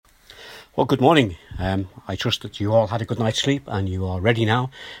Well, good morning. I trust that you all had a good night's sleep and you are ready now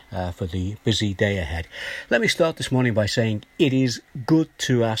for the busy day ahead. Let me start this morning by saying it is good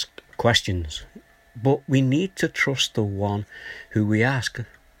to ask questions, but we need to trust the one who we ask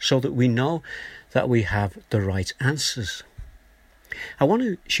so that we know that we have the right answers. I want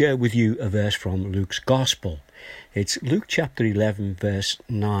to share with you a verse from Luke's Gospel. It's Luke chapter 11 verse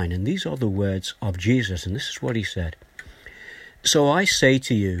 9, and these are the words of Jesus, and this is what he said. So I say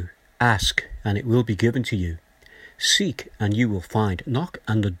to you, ask, and it will be given to you. Seek, and you will find. Knock,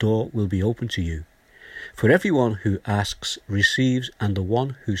 and the door will be open to you. For everyone who asks receives, and the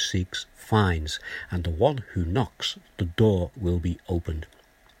one who seeks finds, and the one who knocks, the door will be opened.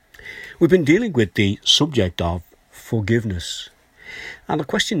 We've been dealing with the subject of forgiveness. And the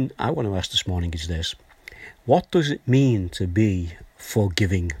question I want to ask this morning is this. What does it mean to be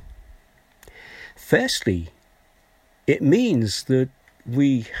forgiving? Firstly, it means that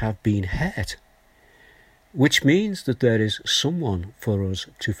we have been hurt, which means that there is someone for us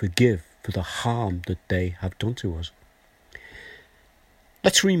to forgive for the harm that they have done to us.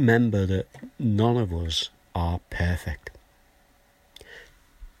 Let's remember that none of us are perfect.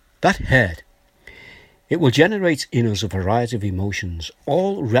 That hurt, it will generate in us a variety of emotions,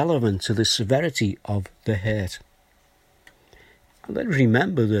 all relevant to the severity of the hurt. And let's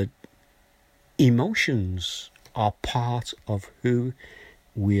remember that emotions are part of who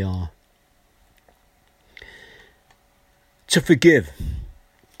we are. To forgive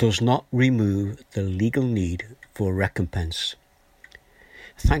does not remove the legal need for recompense.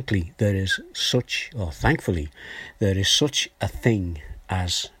 Thankfully, there is such a thing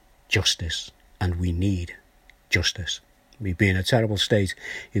as justice, and we need justice. We'd be in a terrible state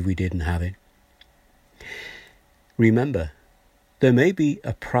if we didn't have it. Remember, there may be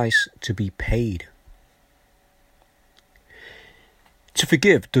a price to be paid. To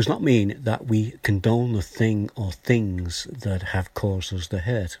forgive does not mean that we condone the thing or things that have caused us the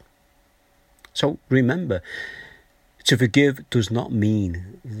hurt. So remember, to forgive does not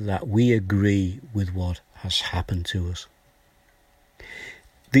mean that we agree with what has happened to us.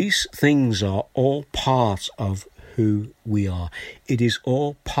 These things are all part of who we are. It is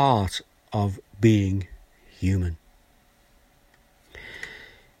all part of being human.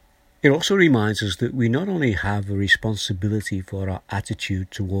 It also reminds us that we not only have a responsibility for our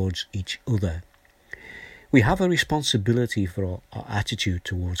attitude towards each other, we have a responsibility for our attitude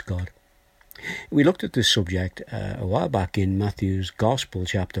towards God. We looked at this subject a while back in Matthew's Gospel,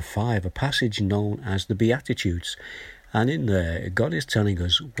 chapter 5, a passage known as the Beatitudes. And in there, God is telling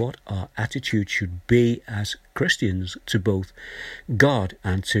us what our attitude should be as Christians to both God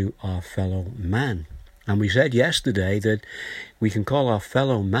and to our fellow man. And we said yesterday that we can call our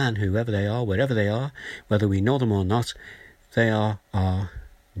fellow man, whoever they are, wherever they are, whether we know them or not, they are our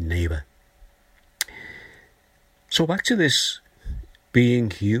neighbour. So back to this being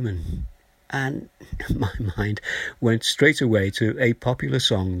human. And my mind went straight away to a popular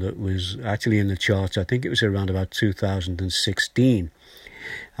song that was actually in the charts. I think it was around about 2016.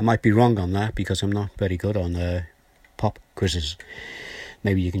 I might be wrong on that because I'm not very good on pop quizzes.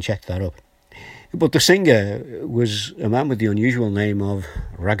 Maybe you can check that up. But the singer was a man with the unusual name of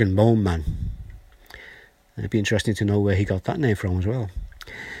Rag and Bone Man. It'd be interesting to know where he got that name from as well.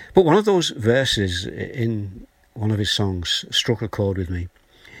 But one of those verses in one of his songs struck a chord with me.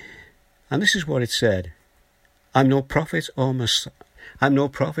 And this is what it said. I'm no prophet or Messiah,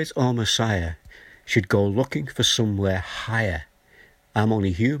 should go looking for somewhere higher. I'm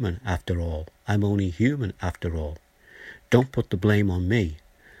only human after all. Don't put the blame on me.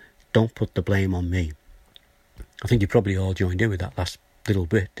 Don't put the blame on me. I think you probably all joined in with that last little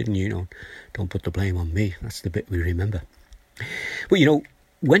bit, didn't you? Don't put the blame on me. That's the bit we remember. But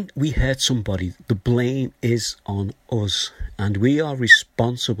when we hurt somebody, the blame is on us, and we are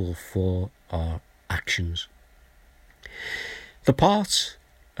responsible for our actions. The part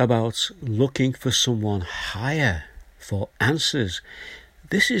about looking for someone higher for answers,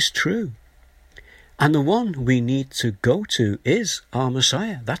 this is true. And the one we need to go to is our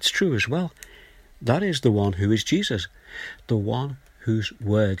Messiah. That's true as well. That is the one who is Jesus, the one whose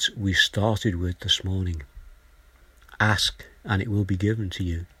words we started with this morning. Ask, and it will be given to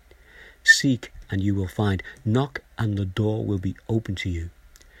you. Seek, and you will find. Knock, and the door will be open to you.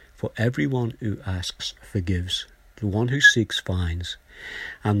 For everyone who asks forgives. The one who seeks finds.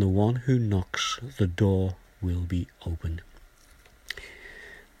 And the one who knocks, the door will be opened.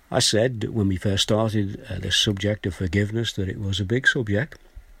 I said when we first started this subject of forgiveness that it was a big subject,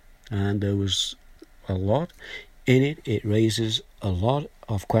 and there was a lot in it. It raises a lot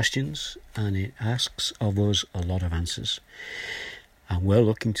of questions, and it asks of us a lot of answers. And we're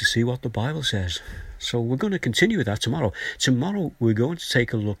looking to see what the Bible says. So we're going to continue with that tomorrow. Tomorrow we're going to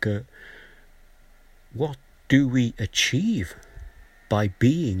take a look at what do we achieve by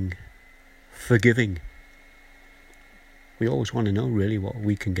being forgiving. We always want to know really what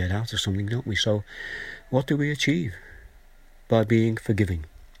we can get out of something, don't we? So what do we achieve by being forgiving?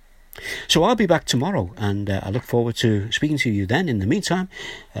 So I'll be back tomorrow, and I look forward to speaking to you then. In the meantime,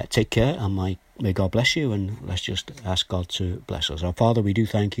 take care, and may God bless you, and let's just ask God to bless us. Our Father, we do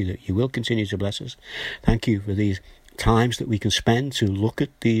thank you that you will continue to bless us. Thank you for these times that we can spend to look at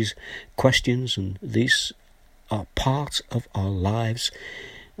these questions, and these are part of our lives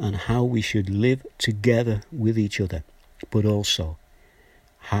and how we should live together with each other, but also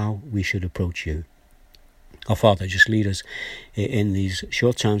how we should approach you. Our Father, just lead us in these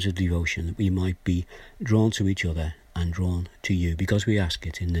short times of devotion that we might be drawn to each other and drawn to you, because we ask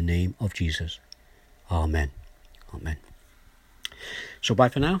it in the name of Jesus. Amen. Amen. So bye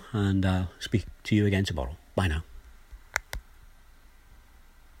for now, and I'll speak to you again tomorrow. Bye now.